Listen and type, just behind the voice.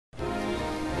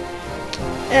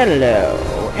Hello,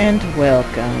 and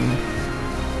welcome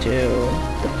to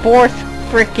the fourth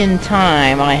frickin'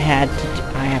 time I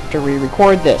have to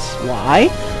re-record this. Why?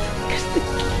 Because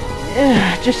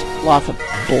just lots of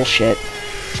bullshit.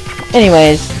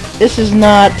 Anyways, this is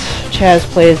not Chaz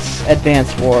Plays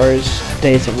Advance Wars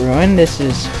Days of Ruin. This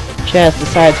is Chaz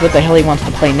decides what the hell he wants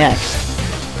to play next.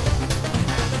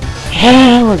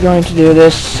 Yeah, we're going to do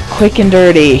this quick and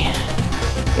dirty.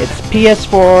 It's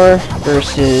PS4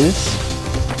 versus...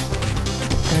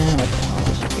 what the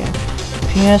hell is it again?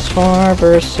 PS4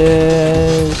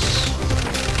 versus...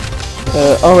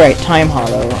 oh right, Time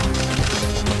Hollow.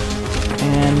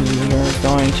 And you're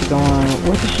going to go on...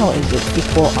 Where the hell is it?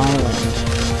 Equal Island.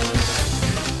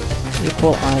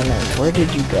 Equal Island. Where did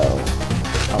you go?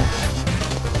 Oh.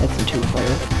 That's in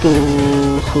 2-player.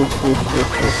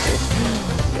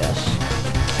 Yes.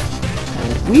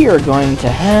 And we are going to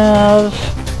have...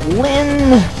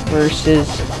 Lynn versus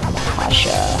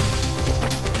Pasha.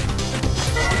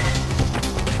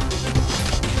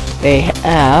 They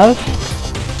have...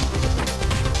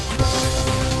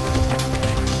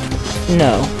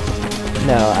 No,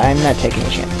 I'm not taking a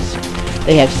chance.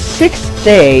 They have 6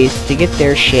 days to get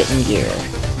their shit in gear.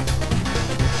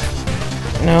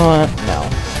 No.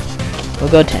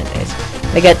 We'll go 10 days.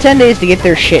 They got 10 days to get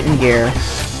their shit in gear.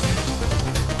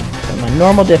 So my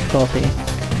normal difficulty.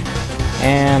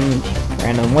 And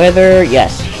random weather.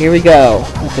 Yes, here we go.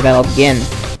 Let the battle begin.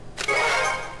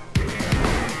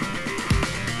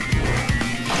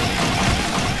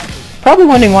 Probably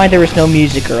wondering why there was no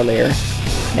music earlier.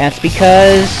 That's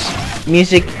because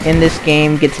music in this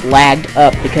game gets lagged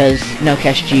up because no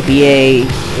cache GBA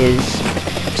is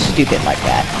stupid like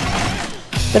that.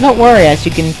 But don't worry, as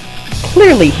you can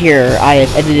clearly hear, I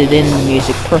have edited in the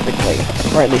music perfectly,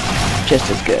 or at least just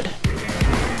as good.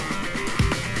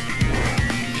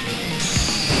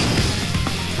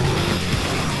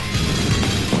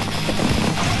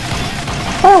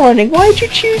 I'm wondering, why'd you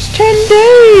choose 10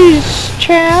 days,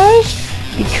 Chaz?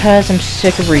 Because I'm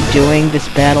sick of redoing this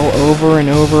battle over and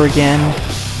over again.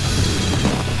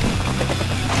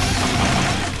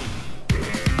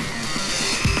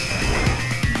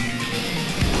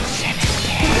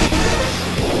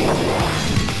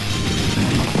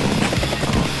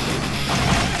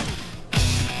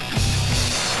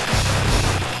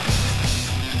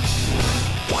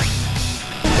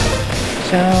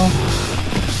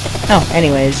 Oh,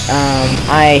 anyways,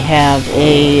 I have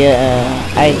a,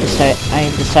 I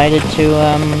decided to,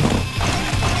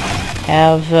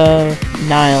 have,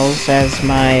 Niles as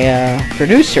my,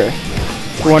 producer.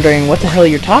 If you're wondering what the hell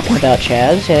you're talking about,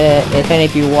 Chaz, if any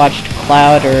of you watched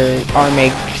Cloud or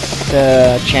Armake's,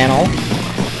 channel,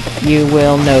 you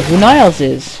will know who Niles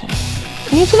is.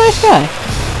 He's a nice guy.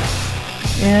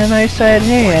 And I said,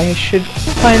 hey, I should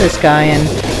find this guy, and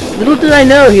little did I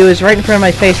know he was right in front of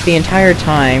my face the entire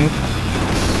time.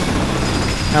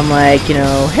 I'm like, you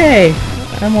know, hey,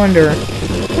 I wonder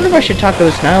if I should talk to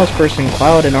this Niles person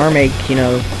Cloud and Armake, you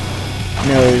know,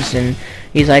 knows, and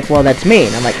he's like, well, that's me,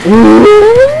 and I'm like, ooh,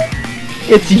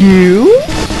 it's you?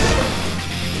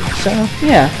 So,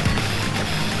 yeah.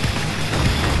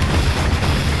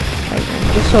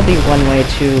 This will be one way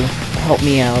to help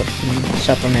me out in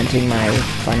supplementing my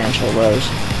financial woes.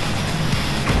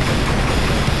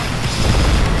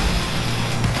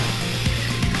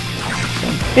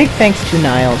 Big thanks to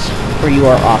Niles, for you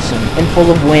are awesome and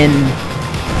full of wind.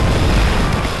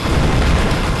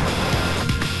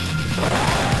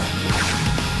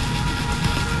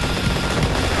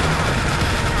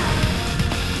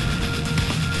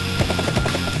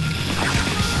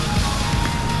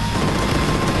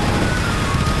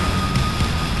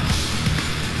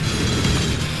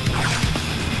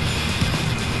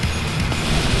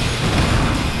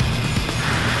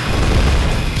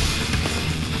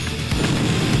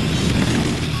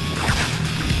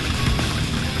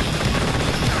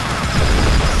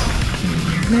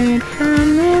 Made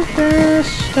from the best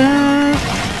stuff.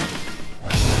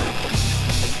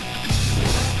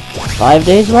 5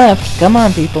 days left. Come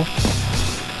on, people.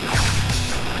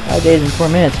 5 days and 4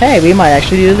 minutes. Hey, we might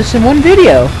actually do this in one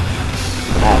video.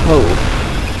 I hope.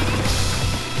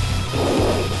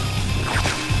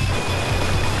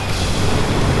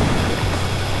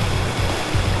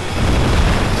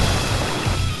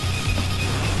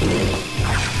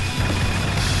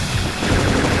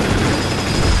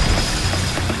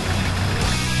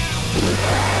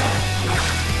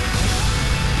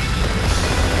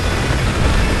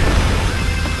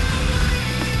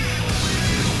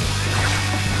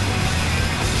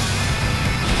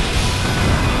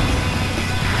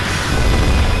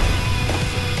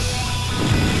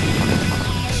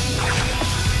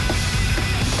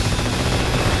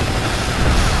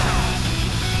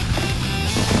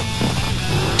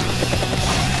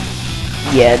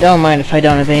 Yeah, don't mind if I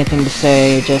don't have anything to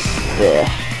say, just,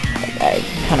 I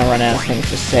kind of run out of things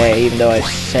to say, even though I've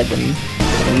said them,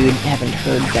 and you haven't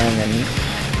heard them, and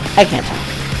I can't talk.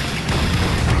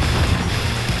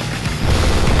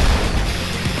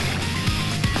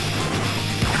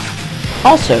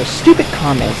 Also, stupid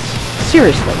comments.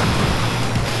 Seriously.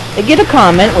 I get a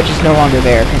comment, which is no longer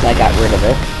there because I got rid of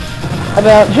it,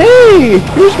 about, hey,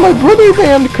 here's my brother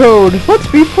band code, let's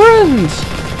be friends!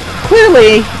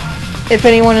 Clearly, if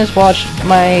anyone has watched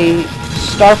my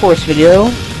Star Force video,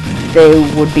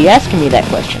 they would be asking me that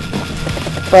question.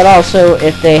 But also,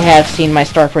 if they have seen my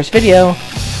Star Force video,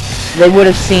 they would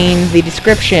have seen the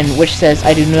description, which says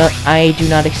I do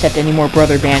not accept any more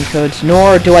brother band codes,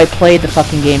 nor do I play the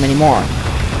fucking game anymore.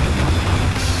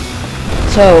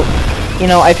 So, you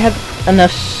know, I've had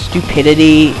enough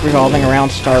stupidity revolving around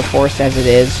Star Force as it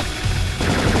is.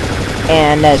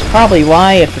 And that's probably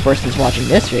why, if the person's watching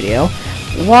this video,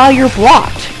 why you're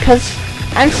blocked. Because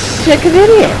I'm sick of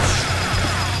idiots.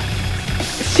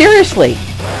 Seriously.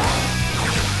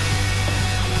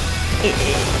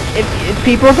 If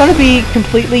people are going to be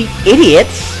completely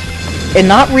idiots and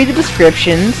not read the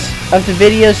descriptions of the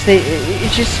videos,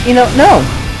 it's just, you know, no.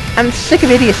 I'm sick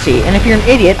of idiocy, and if you're an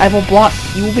idiot,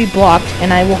 you will be blocked,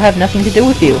 and I will have nothing to do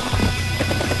with you.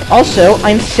 Also,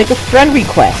 I'm sick of friend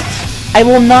requests. I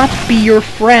will not be your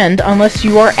friend unless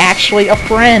you are actually a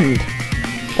friend.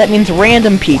 That means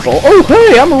random people. Oh,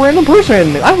 hey, I'm a random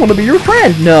person. I want to be your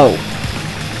friend. No.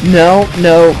 No,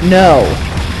 no, no.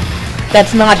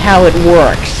 That's not how it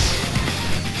works.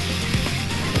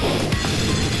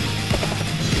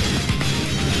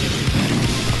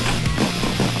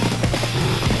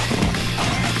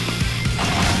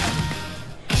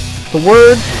 The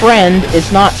word friend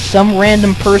is not some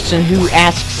random person who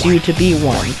asks you to be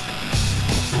one.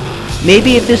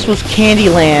 Maybe if this was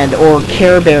Candyland or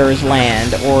Care Bears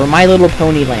Land or My Little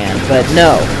Pony Land, but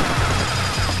no.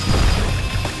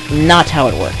 Not how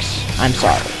it works. I'm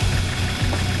sorry.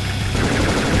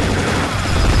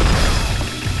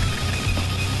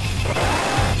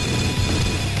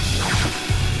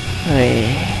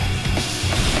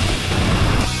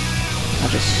 I'll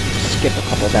just skip a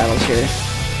couple of battles here.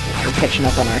 We're catching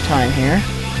up on our time here.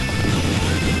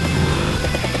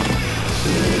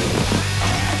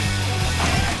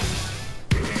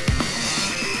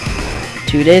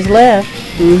 Two days left.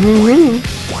 Woo-hoo-hoo.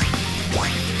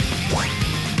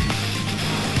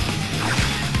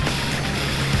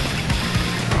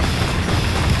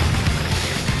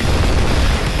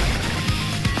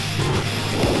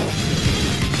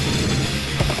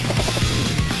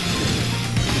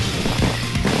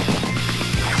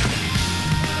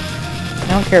 I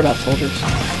don't care about soldiers.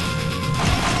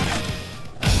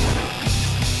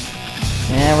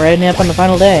 Yeah, we're heading up on the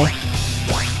final day.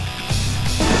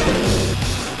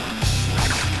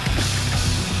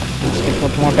 Let's get a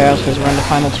couple more battles because we're in the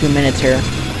final 2 minutes here.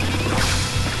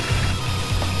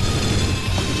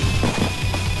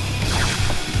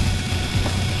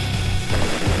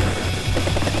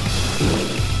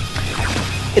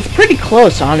 It's pretty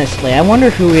close, honestly. I wonder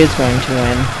who is going to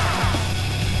win.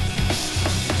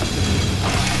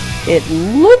 It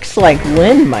looks like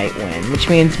Lynn might win, which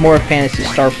means more of Phantasy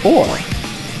Star 4.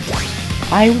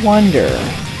 I wonder.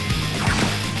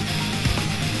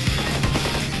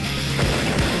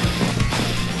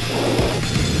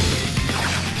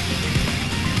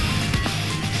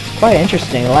 It's quite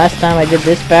interesting. The last time I did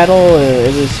this battle,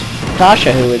 it was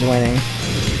Tasha who was winning.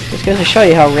 Just goes to show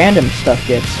you how random stuff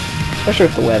gets, especially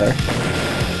with the weather.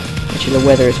 Actually, the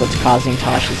weather is what's causing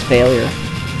Tasha's failure.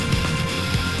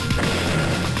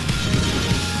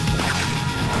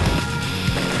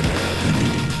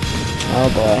 Oh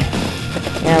boy.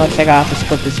 Yeah, looks like I'll have to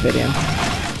split this video.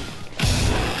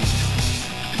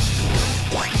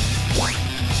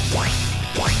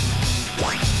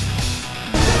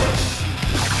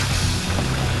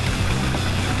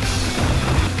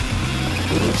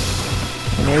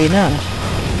 Or maybe not.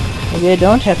 Maybe I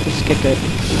don't have to skip it.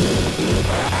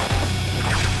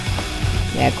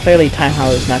 Yeah, clearly Time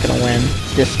Hollow is not going to win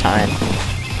this time.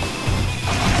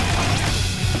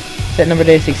 Set number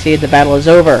to succeed, the battle is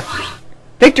over.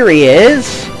 Victory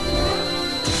is...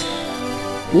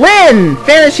 Lynn!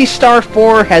 Phantasy Star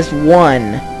 4 has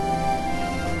won.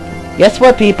 Guess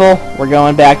what, people? We're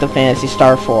going back to Phantasy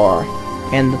Star 4.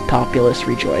 And the populace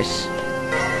rejoice.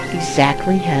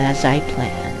 Exactly as I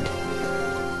planned.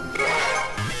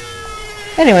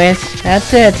 Anyways,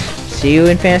 that's it. See you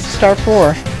in Phantasy Star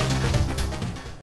 4.